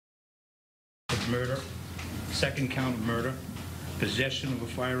murder. Second count of murder. Possession of a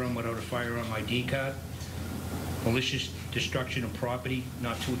firearm without a firearm ID card. Malicious destruction of property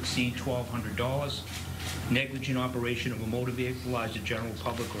not to exceed $1,200. Negligent operation of a motor vehicle lies the general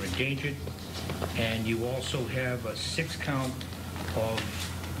public or endangered. And you also have a 6th count of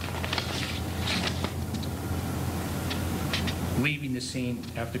leaving the scene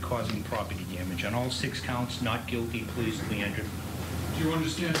after causing property damage. On all 6 counts, not guilty, pleas to Leandra. Do you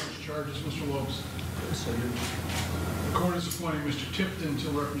understand those charges, Mr. Lopes? Yes, I do. The court is appointing Mr. Tipton to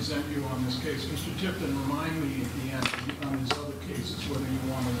represent you on this case. Mr. Tipton, remind me at the end on his other cases whether you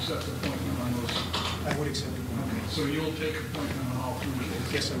want to accept appointment on those. I would accept appointment. Okay, so you'll take appointment on all 3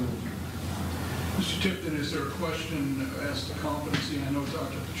 cases? Yes, I will. Mr. Tipton, is there a question as to competency? I know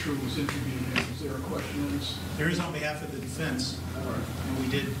Dr. Petru was interviewed. Is there a question in this? There is on behalf of the defense, and we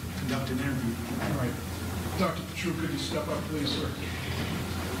did conduct an interview. All right. Dr. Petru, could you step up, please, sir?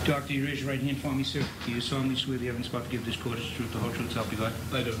 Doctor, you raise your right hand for me, sir. Do you solemnly swear the evidence about to give this court is the truth, the whole truth, so help you God?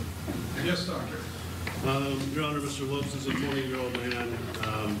 I do. Yes, doctor. Your Honor, Mr. Lopes is a 20-year-old man.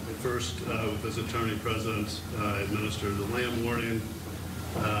 At first, with his attorney present, administered the lamb warning.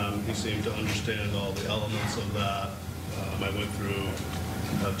 He seemed to understand all the elements of that. I went through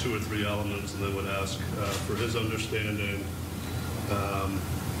 2 or 3 elements and then would ask for his understanding.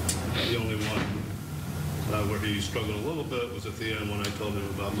 The only one where he struggled a little bit was at the end when I told him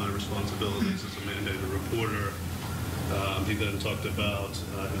about my responsibilities as a mandated reporter. He then talked about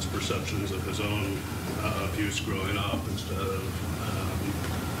his perceptions of his own abuse growing up instead of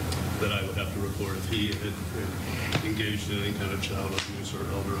that I would have to report if he had engaged in any kind of child abuse or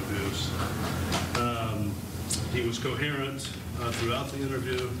elder abuse. He was coherent throughout the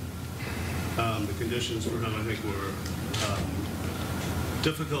interview. The conditions for him, I think, were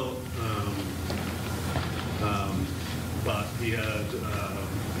difficult, but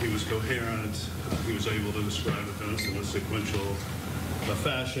he was coherent. He was able to describe events in a sequential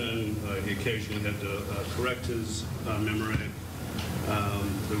fashion. He occasionally had to correct his memory.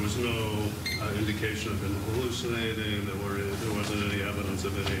 There was no indication of him hallucinating. There wasn't any evidence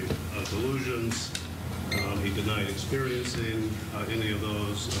of any delusions. He denied experiencing any of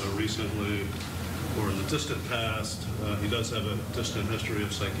those recently or in the distant past. He does have a distant history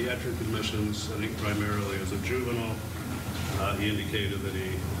of psychiatric admissions, I think primarily as a juvenile. He indicated that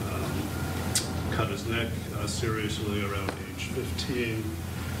he cut his neck seriously around age 15.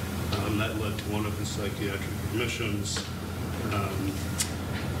 That led to one of his psychiatric admissions.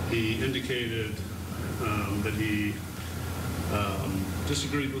 He indicated that he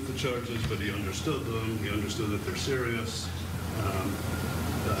disagreed with the charges, but he understood them. He understood that they're serious.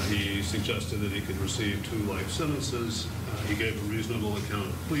 He suggested that he could receive 2 life sentences. He gave a reasonable account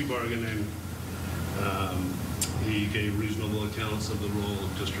of plea bargaining. He gave reasonable accounts of the role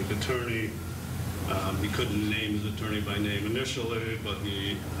of district attorney. He couldn't name his attorney by name initially, but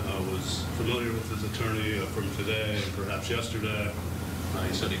he was familiar with his attorney from today and perhaps yesterday.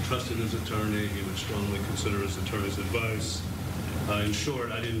 He said he trusted his attorney. He would strongly consider his attorney's advice. In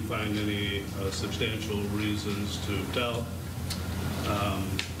short, I didn't find any substantial reasons to doubt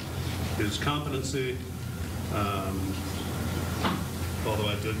his competency, although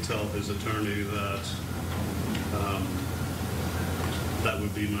I did tell his attorney that that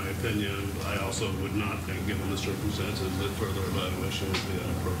would be my opinion. I also would not think, given the circumstances, that further evaluation would be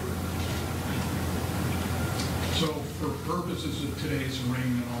inappropriate. So for purposes of today's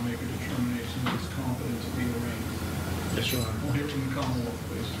arraignment, I'll make a determination that he's competent to be arraigned. Yes, Your Honor. We'll hear from the Commonwealth,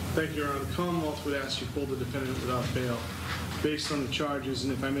 please. Thank you, Your Honor. The Commonwealth would ask you to pull the defendant without bail based on the charges,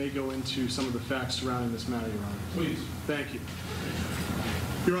 and if I may go into some of the facts surrounding this matter, Your Honor. Please. Thank you.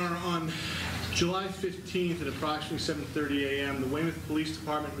 Your Honor, on July 15th at approximately 7:30 a.m., the Weymouth Police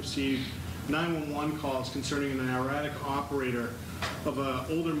Department received 911 calls concerning an erratic operator of an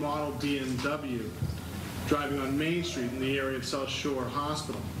older model BMW driving on Main Street in the area of South Shore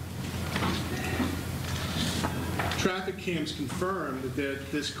Hospital. Traffic cams confirmed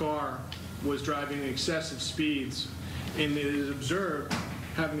that this car was driving at excessive speeds, and it is observed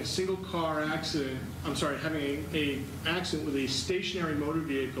having a single car accident, having an accident with a stationary motor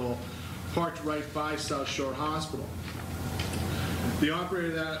vehicle parked right by South Shore Hospital. The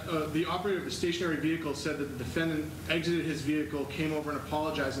operator of the stationary vehicle said that the defendant exited his vehicle, came over and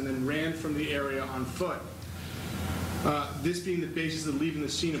apologized, and then ran from the area on foot. This being the basis of leaving the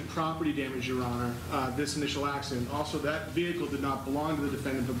scene of property damage, Your Honor, this initial accident. Also, that vehicle did not belong to the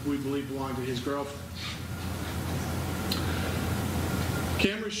defendant, but we believe belonged to his girlfriend.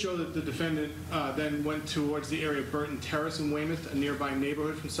 Cameras show that the defendant then went towards the area of Burton Terrace in Weymouth, a nearby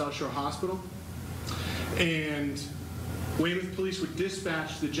neighborhood from South Shore Hospital. And Weymouth police would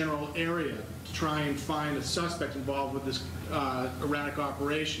dispatch to the general area to try and find a suspect involved with this erratic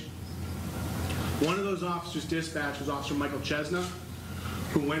operation. One of those officers dispatched was Officer Michael Chesna,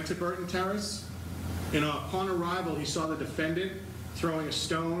 who went to Burton Terrace, and upon arrival he saw the defendant throwing a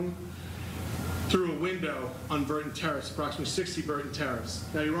stone through a window on Burton Terrace, approximately 60 Burton Terrace.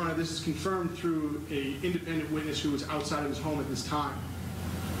 Now, Your Honor, this is confirmed through an independent witness who was outside of his home at this time.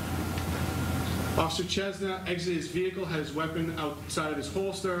 Officer Chesna exited his vehicle, had his weapon outside of his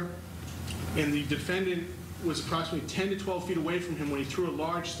holster, and the defendant was approximately 10 to 12 feet away from him when he threw a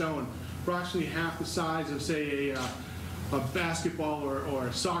large stone, approximately half the size of, say, a basketball or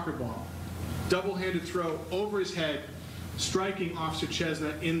a soccer ball. Double-handed throw over his head, striking Officer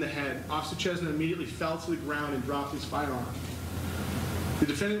Chesna in the head. Officer Chesna immediately fell to the ground and dropped his firearm. The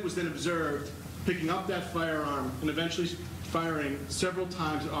defendant was then observed picking up that firearm and eventually firing several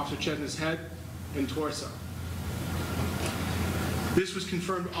times at Officer Chesna's head and torso. This was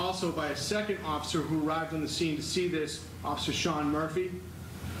confirmed also by a second officer who arrived on the scene to see this, Officer Sean Murphy,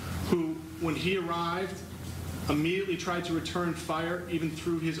 who, when he arrived, immediately tried to return fire even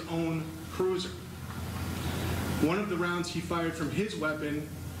through his own cruiser. One of the rounds he fired from his weapon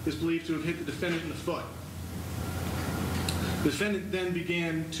is believed to have hit the defendant in the foot. The defendant then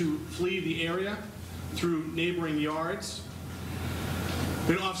began to flee the area through neighboring yards.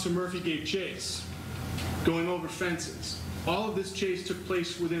 Then Officer Murphy gave chase, going over fences. All of this chase took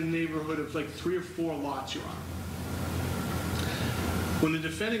place within a neighborhood of like 3 or 4 lots, Your Honor. When the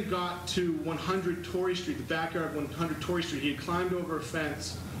defendant got to 100 Torrey Street, the backyard of 100 Torrey Street, he had climbed over a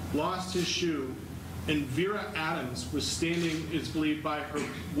fence, lost his shoe, and Vera Adams was standing, it's believed, by her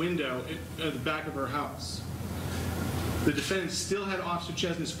window at the back of her house. The defendant still had Officer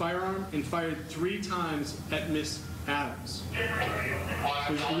Chesna's firearm and fired 3 times at Miss Adams.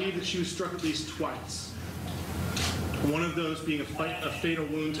 It was believed that she was struck at least twice, one of those being a fatal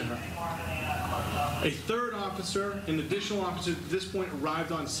wound to her. A third officer, an additional officer at this point,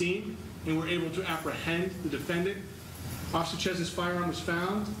 arrived on scene and were able to apprehend the defendant. Officer Chesna's firearm was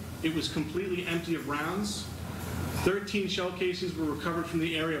found. It was completely empty of rounds. 13 shell cases were recovered from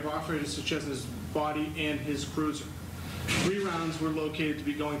the area of Officer Chesna's body and his cruiser. 3 rounds were located to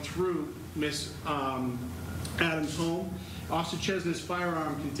be going through Miss Adams' home. Officer Chesna's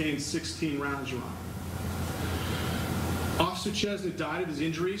firearm contained 16 rounds, Your Honor. Officer Chesna died of his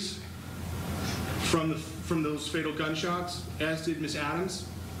injuries from those fatal gunshots, as did Miss Adams.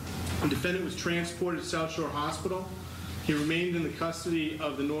 The defendant was transported to South Shore Hospital. He remained in the custody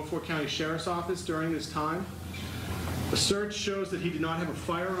of the Norfolk County Sheriff's Office during this time. A search shows that he did not have a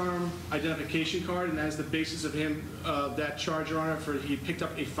firearm identification card, and that is the basis of him, that charge, Your Honor, for he picked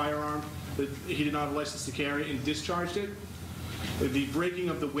up a firearm that he did not have a license to carry and discharged it. The breaking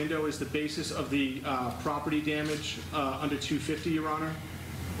of the window is the basis of the property damage under 250, Your Honor.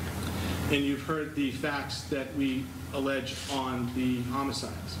 And you've heard the facts that we allege on the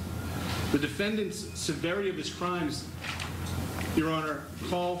homicides. The defendant's severity of his crimes, Your Honor,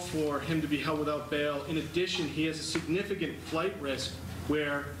 call for him to be held without bail. In addition, he has a significant flight risk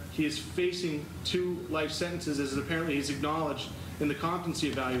where he is facing 2 life sentences, as apparently he's acknowledged in the competency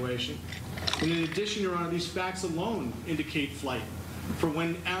evaluation. And in addition, Your Honor, these facts alone indicate flight. For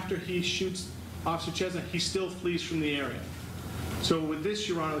when, after he shoots Officer Chesna, he still flees from the area. So with this,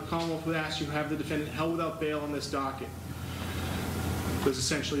 Your Honor, the Commonwealth would ask you to have the defendant held without bail on this docket. That's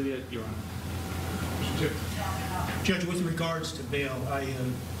essentially it, Your Honor. Judge, with regards to bail, I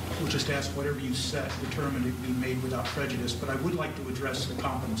will just ask whatever you set determined it be made without prejudice, but I would like to address the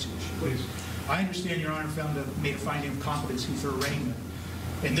competency issue. Please. I understand Your Honor made a finding of competency for arraignment.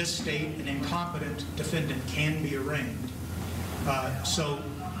 In this state, an incompetent defendant can be arraigned. So,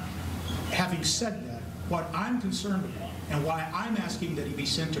 having said that, what I'm concerned about and why I'm asking that he be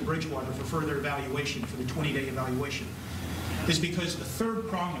sent to Bridgewater for further evaluation, for the 20-day evaluation, is because the third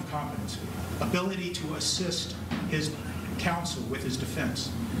prong of competency, ability to assist his counsel with his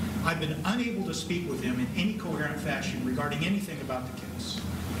defense, I've been unable to speak with him in any coherent fashion regarding anything about the case.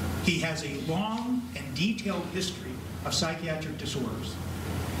 He has a long and detailed history of psychiatric disorders.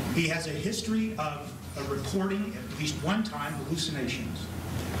 He has a history of reporting at least one time hallucinations.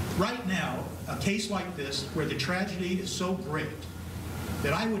 Right now, a case like this, where the tragedy is so great,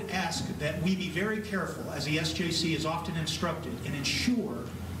 that I would ask that we be very careful, as the SJC is often instructed, and ensure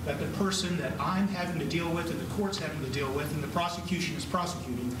that the person that I'm having to deal with and the court's having to deal with and the prosecution is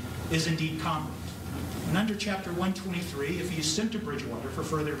prosecuting is indeed competent. And under Chapter 123, if he is sent to Bridgewater for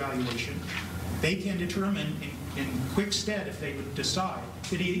further evaluation, they can determine in quick stead, if they would decide,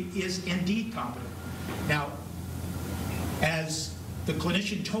 that he is indeed competent. Now, as the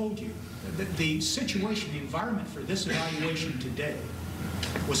clinician told you, the situation, the environment for this evaluation today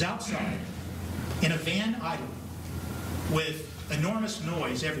was outside in a van idling with enormous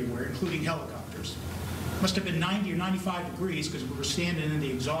noise everywhere, including helicopters. Must have been 90 or 95 degrees because we were standing in the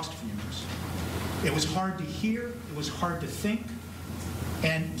exhaust fumes. It was hard to hear, it was hard to think,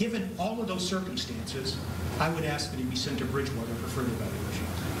 and given all of those circumstances, I would ask that he be sent to Bridgewater for further evaluation.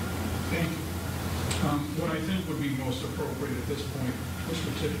 Thank you. What I think would be most appropriate at this point, Mr.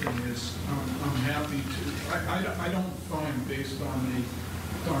 Tipton, is I'm happy to, I don't find, based on the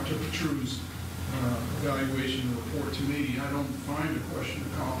Dr. Petru's evaluation report to me, I don't find a question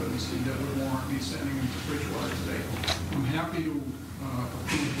of competency that would warrant me sending him to Bridgewater today. I'm happy to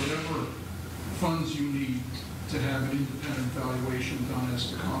approve whatever funds you need to have an independent evaluation done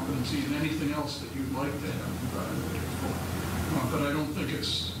as to competency and anything else that you'd like to have evaluated for. But I don't think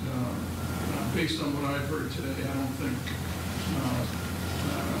it's, based on what I've heard today, I don't think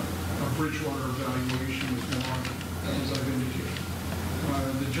a Bridgewater evaluation is warranted, as I've indicated.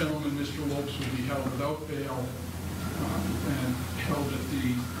 The gentleman, Mr. Lopes, will be held without bail and held at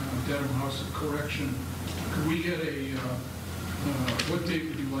the Dedham House of Correction. Could we get a, what date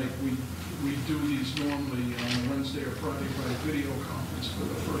would you like? We do these normally on a Wednesday or Friday by video conference for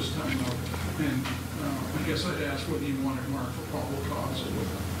the first time out. And I guess I'd ask whether you want it marked for probable cause or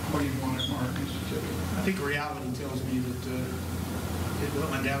how you want it marked, Mr. Tippett. I think reality tells me that it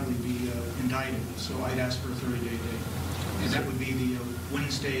will undoubtedly be indicted, so I'd ask for a 30-day date. And that would be the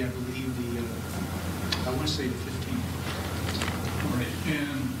Wednesday, I believe, I want to say the 15th. All right.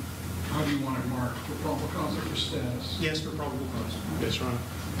 And how do you want it marked? For probable cause or for status? Yes, for probable cause. Yes, Your Honor.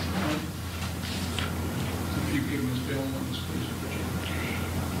 All right. If you give Ms. bail notice, please, Virginia.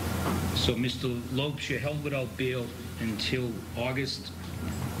 So, Mr. Lopes, you're held without bail until August,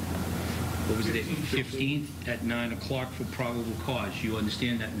 what was it, 15th at 9 o'clock for probable cause. You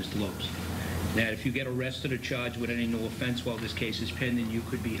understand that, Mr. Lopes? That if you get arrested or charged with any no offense while this case is pending, you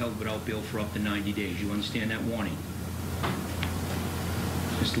could be held without bail for up to 90 days. You understand that warning?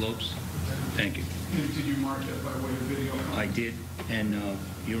 Mr. Lopes? Thank you. And did you mark that by way of video conference? I did, and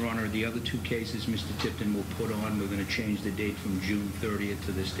Your Honor, the other two cases Mr. Tipton will put on, we're going to change the date from June 30th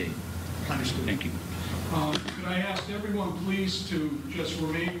to this date. Understood. Thank you. Could I ask everyone, please, to just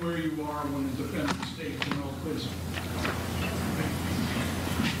remain where you are when the defendant states no, please?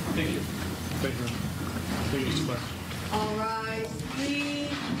 Thank you. Thank you, Your Honor. Thank you, Mr. Clark. All rise, please.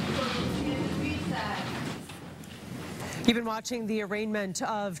 Recess. You've been watching the arraignment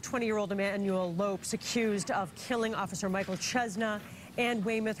of 20-year-old Emanuel Lopes, accused of killing Officer Michael Chesna and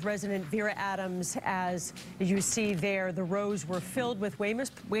Weymouth resident Vera Adams. As you see there, the rows were filled with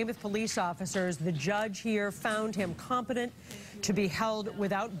Weymouth police officers. The judge here found him competent to be held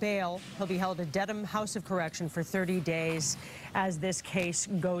without bail. He'll be held at Dedham House of Correction for 30 days as this case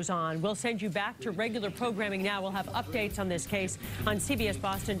goes on. We'll send you back to regular programming now. We'll have updates on this case on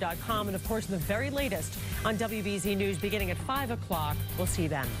CBSBoston.com and, of course, the very latest on WBZ News beginning at 5 o'clock. We'll see you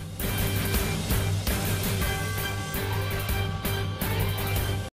then.